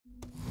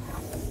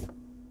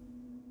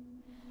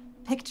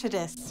Picture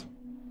this.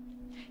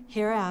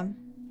 Here I am,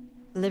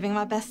 living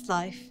my best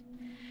life,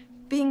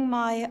 being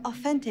my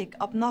authentic,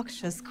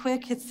 obnoxious, queer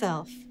kid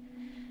self.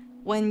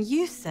 When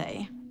you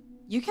say,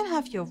 you can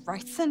have your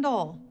rights and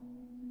all,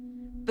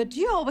 but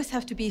you always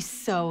have to be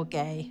so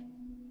gay.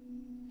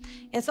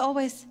 It's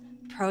always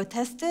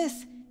protest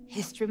this,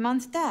 History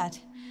Month that.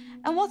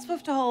 And what's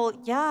with the whole,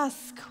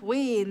 yes,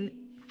 queen,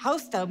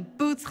 house down,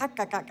 boots,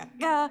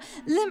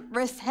 limp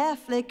wrist, hair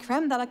flick,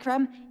 creme de la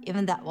creme,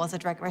 even that was a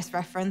Drag Race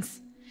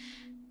reference.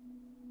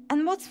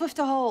 And what's with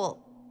the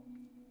whole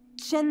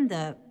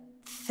gender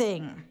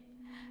thing?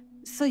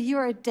 So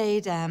you're a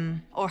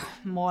daydam, or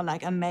more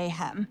like a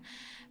mayhem.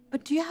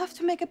 But do you have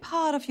to make a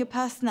part of your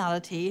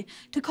personality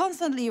to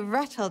constantly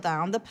rattle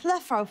down the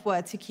plethora of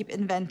words you keep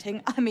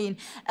inventing? I mean,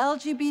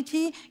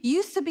 LGBT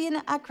used to be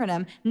an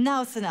acronym,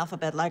 now it's an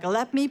alphabet. Like,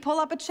 let me pull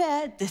up a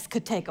chair, this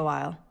could take a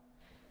while.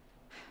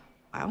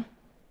 Wow.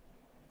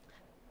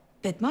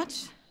 Bit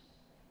much?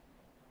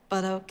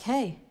 But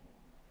okay,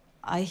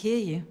 I hear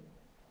you.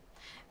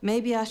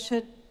 Maybe I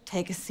should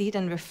take a seat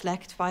and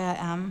reflect why I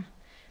am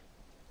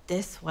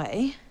this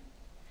way.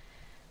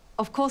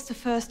 Of course, the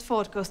first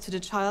thought goes to the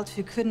child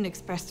who couldn't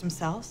express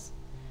themselves,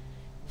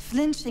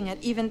 flinching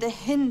at even the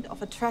hint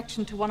of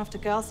attraction to one of the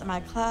girls in my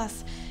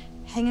class,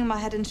 hanging my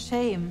head in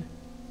shame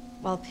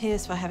while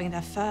peers were having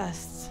their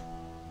firsts.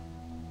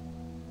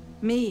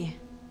 Me,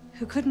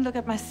 who couldn't look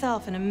at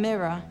myself in a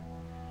mirror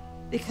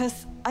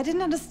because I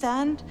didn't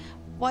understand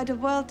why the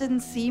world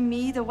didn't see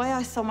me the way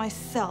I saw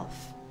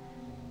myself,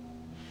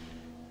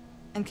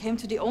 and came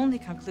to the only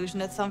conclusion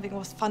that something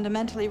was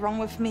fundamentally wrong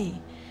with me.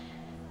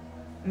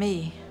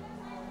 Me,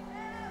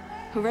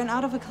 who ran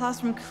out of a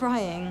classroom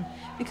crying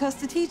because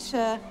the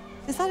teacher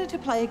decided to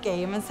play a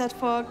game and said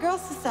for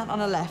girls to stand on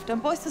the left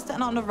and boys to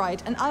stand on the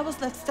right, and I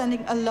was left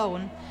standing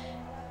alone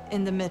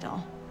in the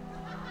middle.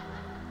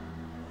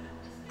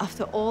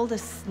 After all the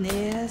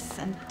sneers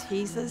and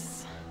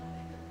teases,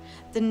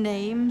 the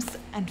names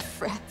and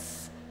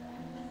threats,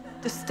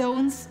 the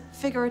stones,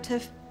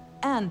 figurative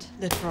and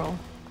literal,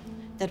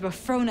 that were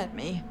thrown at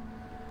me.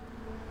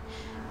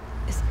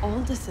 Is all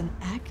this an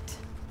act?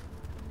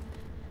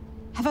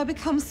 Have I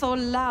become so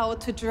loud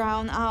to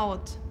drown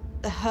out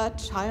the hurt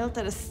child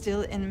that is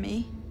still in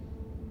me?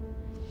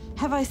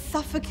 Have I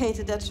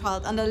suffocated that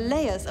child under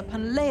layers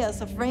upon layers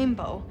of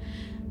rainbow,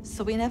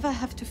 so we never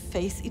have to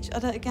face each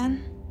other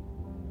again?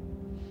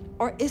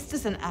 Or is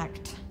this an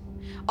act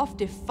of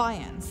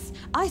defiance?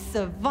 I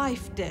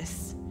survived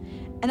this,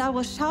 and I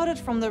will shout it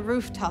from the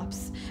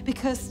rooftops,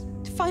 because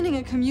finding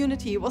a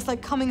community was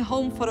like coming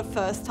home for the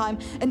first time,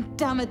 and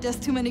damn it, there's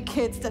too many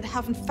kids that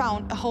haven't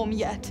found a home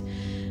yet.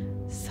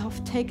 So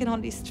I've taken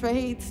on these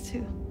traits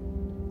to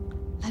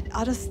let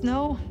others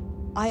know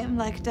I am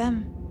like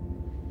them,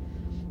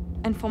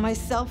 and for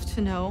myself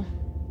to know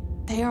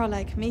they are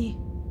like me.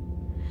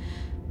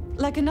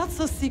 Like a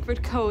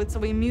not-so-secret code, so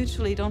we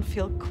mutually don't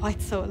feel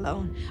quite so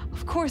alone.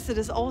 Of course, it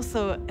is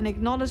also an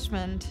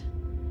acknowledgement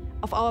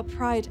of our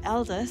Pride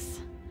elders,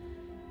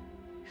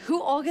 who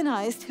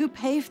organized, who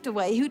paved the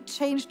way, who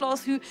changed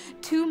laws, who,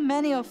 too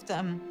many of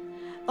them,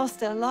 lost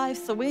their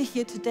lives, so we're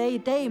here today.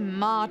 They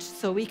marched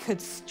so we could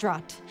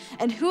strut.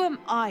 And who am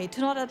I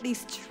to not at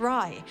least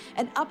try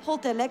and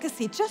uphold their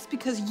legacy just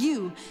because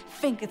you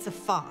think it's a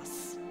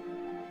farce?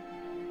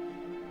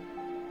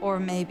 Or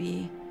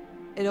maybe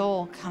it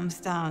all comes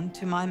down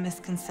to my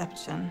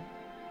misconception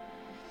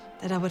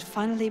that I would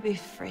finally be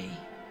free,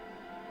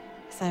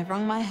 as I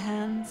wrung my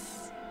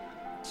hands,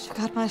 shook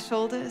out my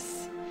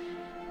shoulders,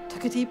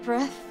 took a deep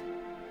breath,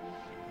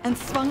 and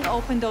swung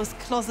open those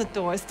closet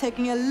doors,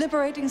 taking a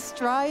liberating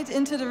stride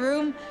into the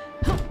room,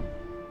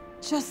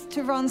 just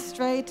to run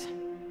straight,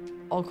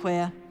 all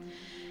queer,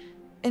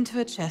 into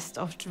a chest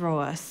of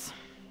drawers.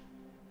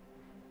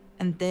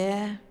 And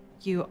there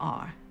you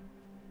are,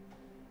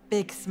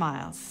 big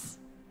smiles,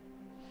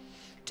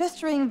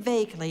 gesturing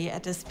vaguely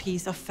at this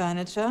piece of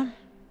furniture.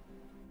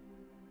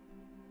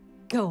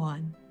 Go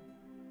on,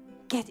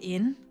 get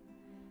in.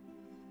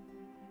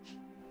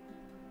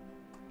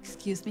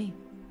 Excuse me.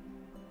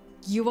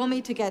 You want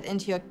me to get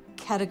into your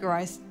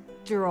categorized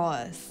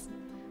drawers?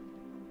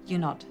 You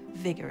nod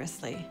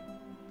vigorously.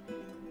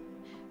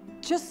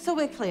 Just so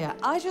we're clear,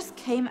 I just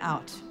came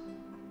out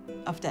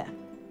of there.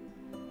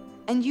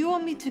 And you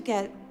want me to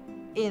get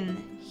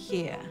in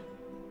here?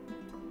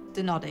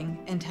 The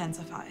nodding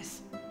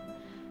intensifies.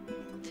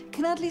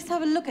 Can I at least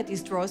have a look at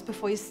these drawers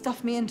before you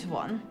stuff me into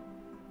one?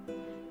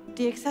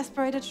 The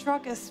exasperated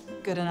shrug is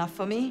good enough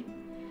for me.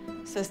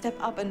 So step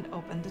up and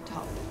open the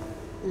top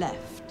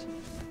left.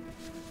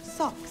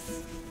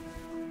 Socks.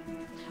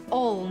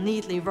 All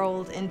neatly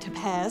rolled into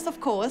pairs, of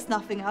course,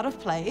 nothing out of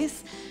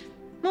place.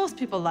 Most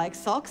people like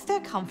socks, they're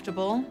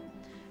comfortable.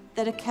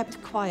 They're a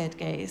kept quiet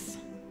gaze.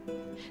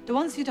 The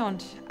ones who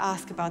don't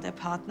ask about their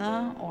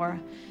partner or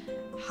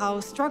how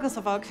struggles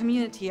of our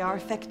community are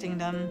affecting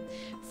them.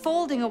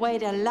 Folding away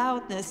their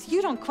loudness,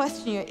 you don't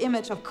question your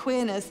image of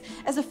queerness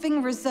as a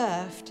thing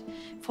reserved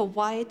for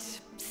white,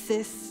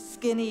 cis,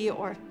 skinny,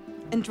 or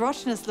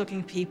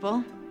androgynous-looking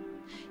people.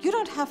 You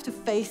don't have to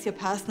face your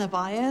personal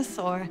bias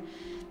or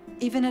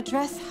even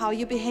address how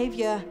your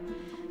behavior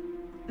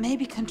may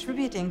be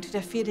contributing to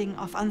their feeling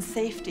of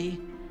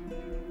unsafety.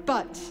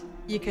 But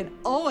you can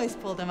always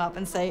pull them up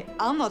and say,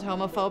 I'm not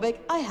homophobic,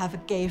 I have a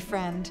gay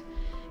friend.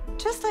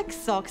 Just like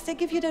socks, they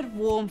give you that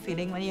warm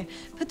feeling when you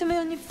put them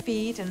on your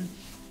feet and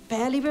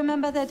barely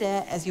remember they're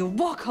there as you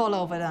walk all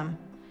over them.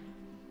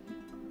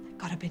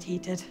 Got a bit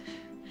heated.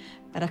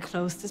 Better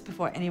close this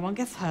before anyone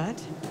gets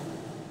hurt.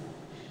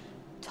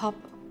 Top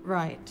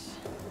right.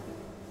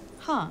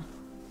 Huh.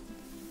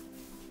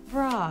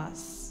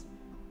 Bras.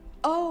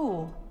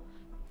 Oh,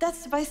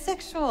 that's the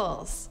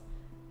bisexuals.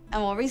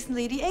 And more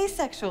recently, the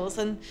asexuals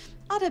and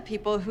other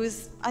people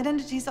whose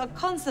identities are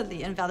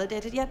constantly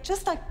invalidated, yet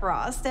just like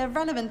bras, they're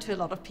relevant to a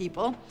lot of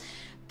people.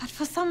 But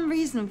for some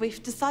reason,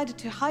 we've decided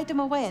to hide them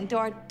away and do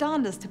our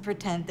darndest to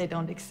pretend they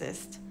don't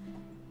exist.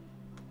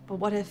 But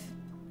what if,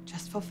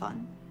 just for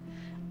fun,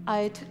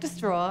 I took the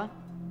straw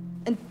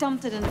and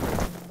dumped it in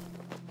the...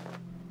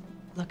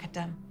 Look at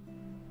them.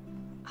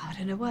 Out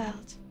in the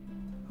world.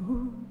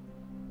 Ooh.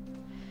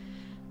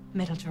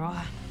 Middle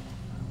drawer.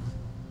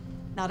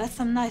 Now that's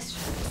some nice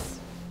shirts.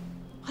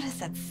 What is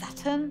that,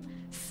 satin?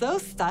 So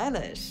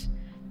stylish.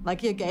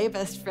 Like your gay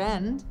best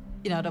friend.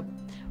 You know, the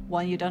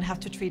one you don't have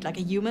to treat like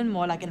a human,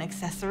 more like an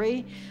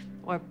accessory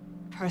or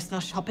personal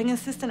shopping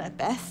assistant at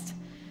best.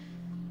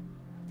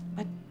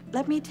 But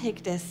let me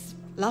take this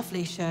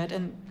lovely shirt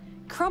and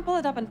crumple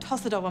it up and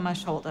toss it over my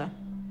shoulder.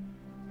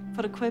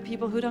 For the queer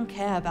people who don't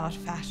care about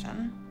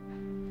fashion.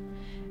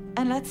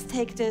 And let's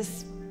take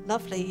this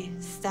lovely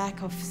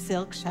stack of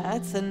silk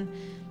shirts and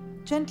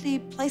gently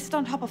place it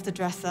on top of the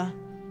dresser.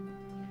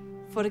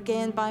 For the gay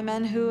and bi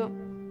men who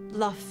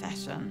love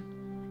fashion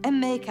and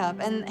makeup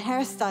and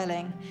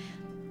hairstyling.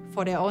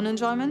 For their own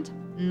enjoyment,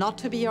 not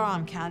to be your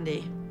arm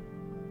candy.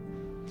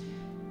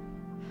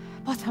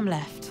 Bottom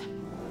left.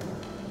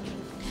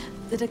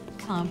 Did a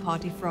clown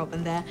party throw up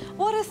in there?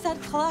 What is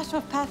that clash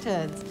of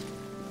patterns?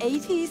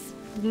 80s,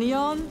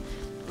 neon,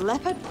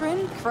 leopard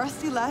print,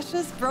 crusty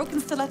lashes, broken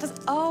stilettos.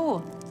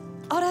 Oh,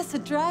 that's the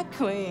drag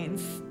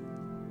queens.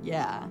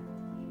 Yeah,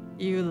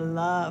 you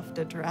love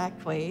the drag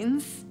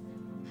queens.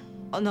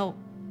 Oh no,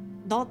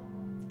 not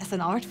as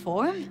an art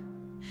form.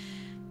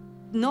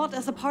 Not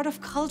as a part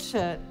of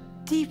culture,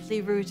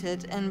 deeply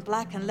rooted in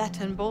Black and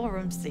Latin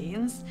ballroom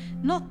scenes.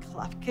 Not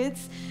club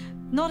kids.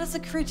 Not as a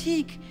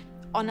critique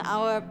on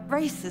our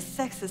racist,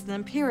 sexist, and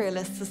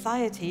imperialist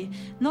society.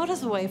 Not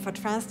as a way for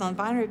trans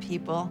non-binary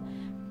people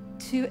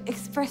to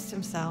express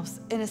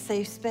themselves in a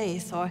safe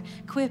space, or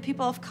queer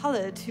people of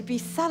color to be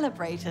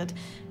celebrated.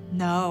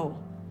 No,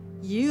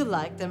 you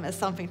like them as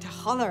something to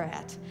holler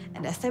at.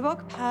 And as they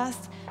walk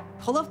past,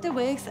 pull off their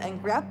wigs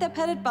and grab their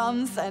padded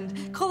bums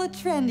and call it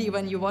trendy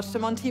when you watch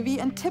them on TV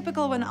and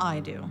typical when I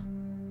do.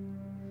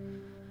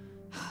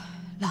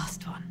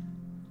 Last one.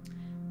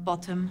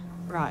 Bottom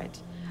right.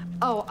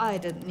 Oh, I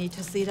didn't need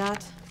to see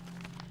that.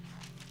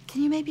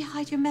 Can you maybe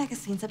hide your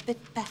magazines a bit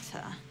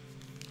better?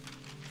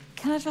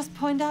 Can I just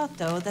point out,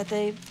 though, that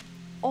they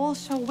all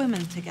show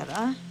women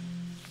together?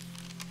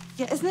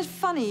 Yeah, isn't it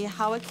funny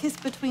how a kiss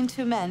between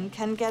two men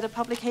can get a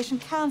publication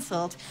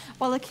cancelled,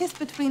 while a kiss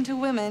between two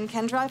women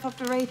can drive up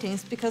the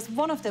ratings because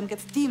one of them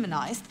gets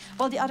demonized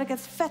while the other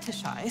gets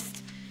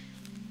fetishized?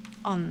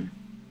 On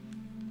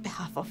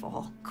behalf of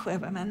all queer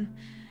women,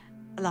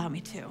 allow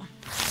me to.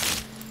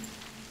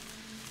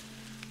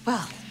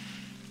 Well,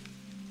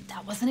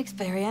 that was an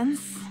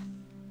experience.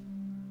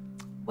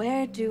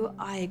 Where do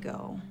I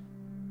go?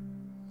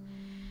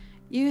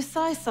 You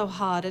sigh so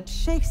hard it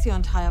shakes your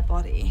entire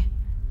body.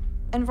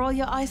 And roll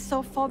your eyes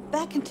so far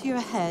back into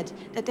your head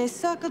that they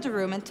circle the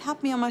room and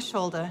tap me on my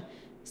shoulder.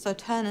 So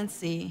turn and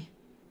see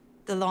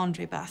the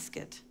laundry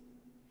basket.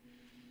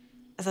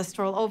 As I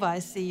stroll over, I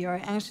see your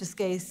anxious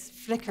gaze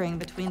flickering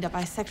between the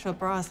bisexual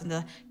bras and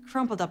the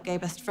crumpled up gay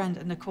best friend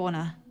in the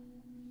corner.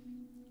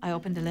 I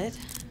open the lid.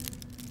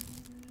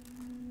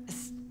 A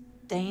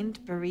stained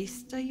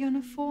barista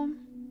uniform?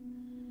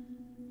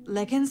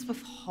 Leggings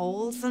with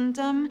holes in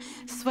them?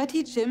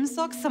 Sweaty gym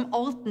socks? Some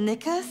old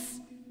knickers?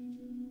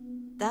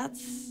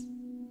 That's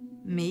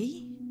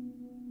me?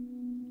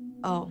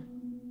 Oh,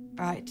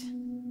 right.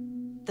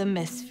 The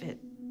misfit.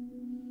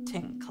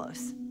 Ting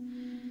close.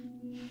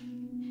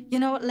 You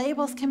know,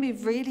 labels can be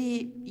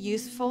really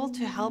useful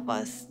to help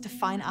us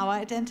define our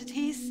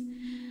identities.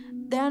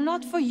 They're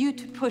not for you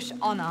to push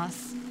on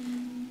us.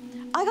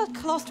 I got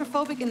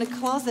claustrophobic in the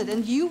closet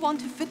and you want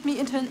to fit me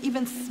into an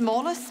even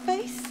smaller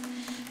space?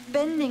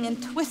 Bending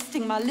and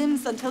twisting my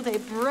limbs until they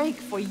break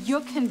for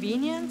your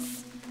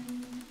convenience?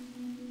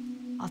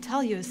 I'll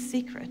tell you a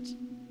secret.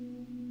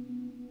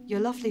 Your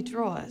lovely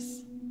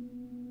drawers,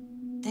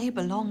 they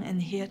belong in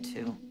here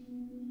too.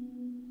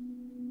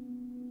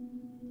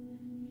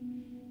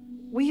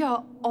 We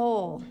are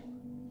all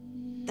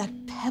that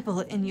pebble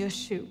in your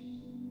shoe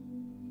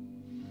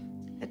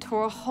that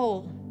tore a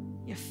hole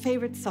in your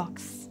favorite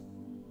socks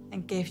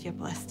and gave you a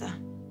blister.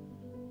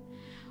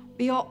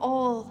 We are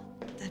all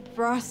that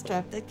bra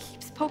strap that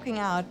keeps poking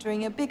out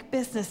during a big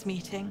business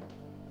meeting.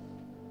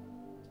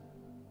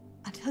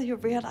 until you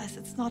realize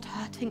it's not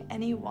hurting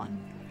anyone.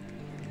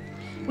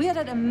 We are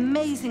that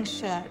amazing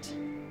shirt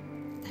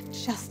that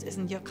just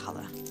isn't your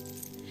color.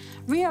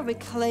 We are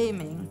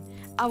reclaiming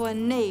our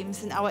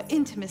names and our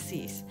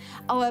intimacies,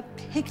 our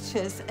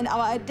pictures and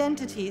our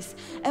identities,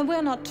 and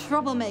we're not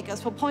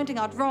troublemakers for pointing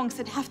out wrongs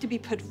that have to be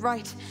put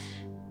right.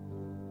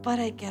 But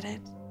I get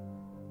it.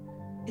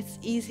 It's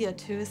easier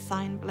to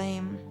assign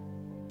blame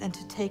than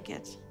to take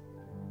it.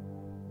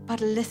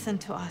 But listen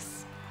to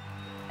us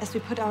as we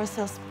put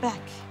ourselves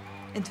back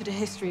into the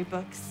history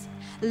books.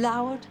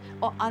 Loud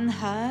or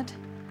unheard,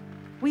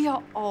 we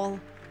are all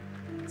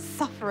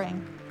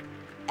suffering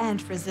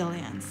and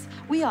resilience.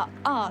 We are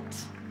art,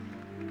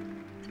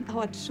 and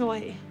our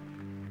joy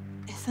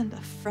isn't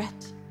a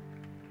threat.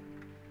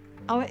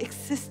 Our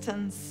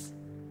existence,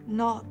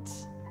 not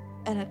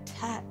an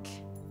attack.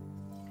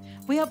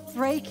 We are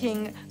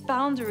breaking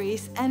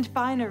boundaries and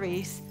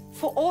binaries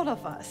for all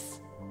of us.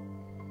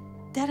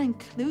 That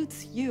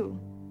includes you.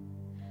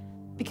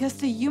 Because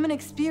the human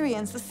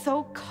experience is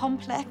so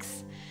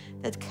complex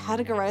that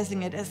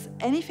categorizing it as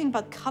anything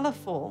but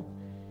colorful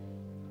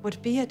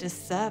would be a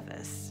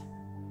disservice.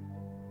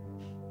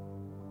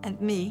 And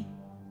me,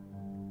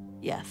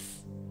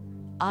 yes,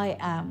 I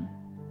am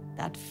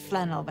that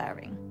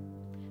flannel-wearing,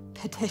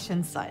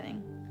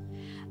 petition-signing,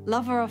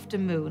 lover of the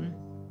moon,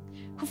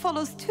 who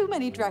follows too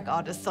many drag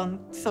artists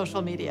on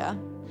social media,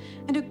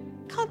 and who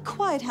can't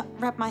quite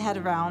wrap my head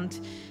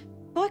around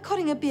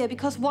boycotting a beer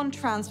because one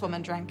trans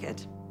woman drank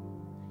it,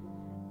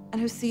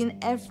 and who's seen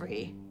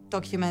every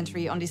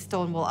documentary on the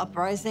Stonewall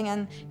Uprising,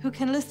 and who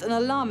can list an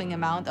alarming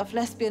amount of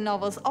lesbian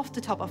novels off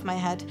the top of my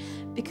head,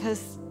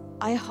 because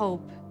I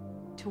hope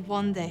to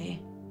one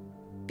day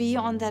be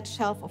on that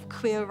shelf of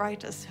queer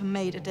writers who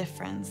made a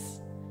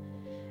difference,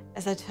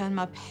 as I turn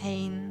my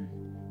pain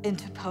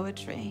into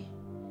poetry,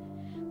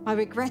 my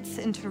regrets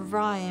into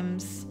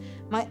rhymes,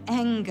 my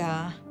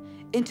anger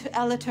into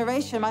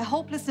alliteration, my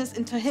hopelessness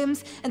into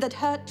hymns, and that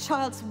hurt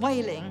child's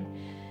wailing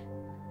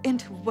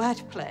into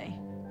wordplay.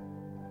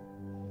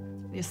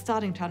 You're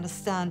starting to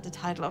understand the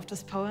title of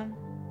this poem.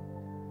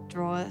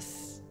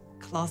 Drawers,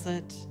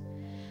 closet,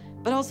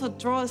 but also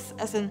drawers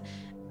as in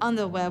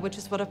underwear, which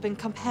is what I've been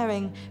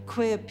comparing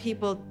queer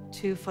people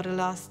to for the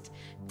last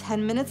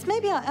 10 minutes.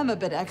 Maybe I am a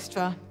bit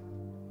extra,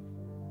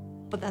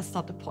 but that's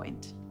not the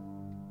point.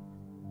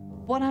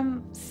 What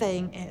I'm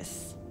saying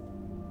is,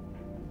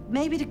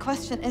 maybe the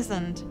question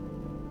isn't,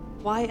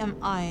 why am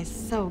I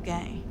so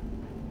gay?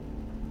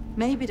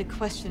 Maybe the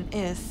question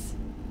is,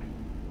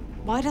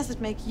 why does it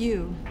make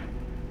you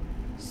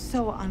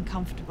so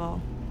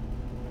uncomfortable?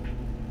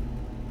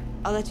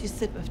 I'll let you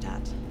sit with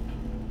that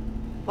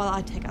while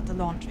I take out the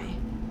laundry.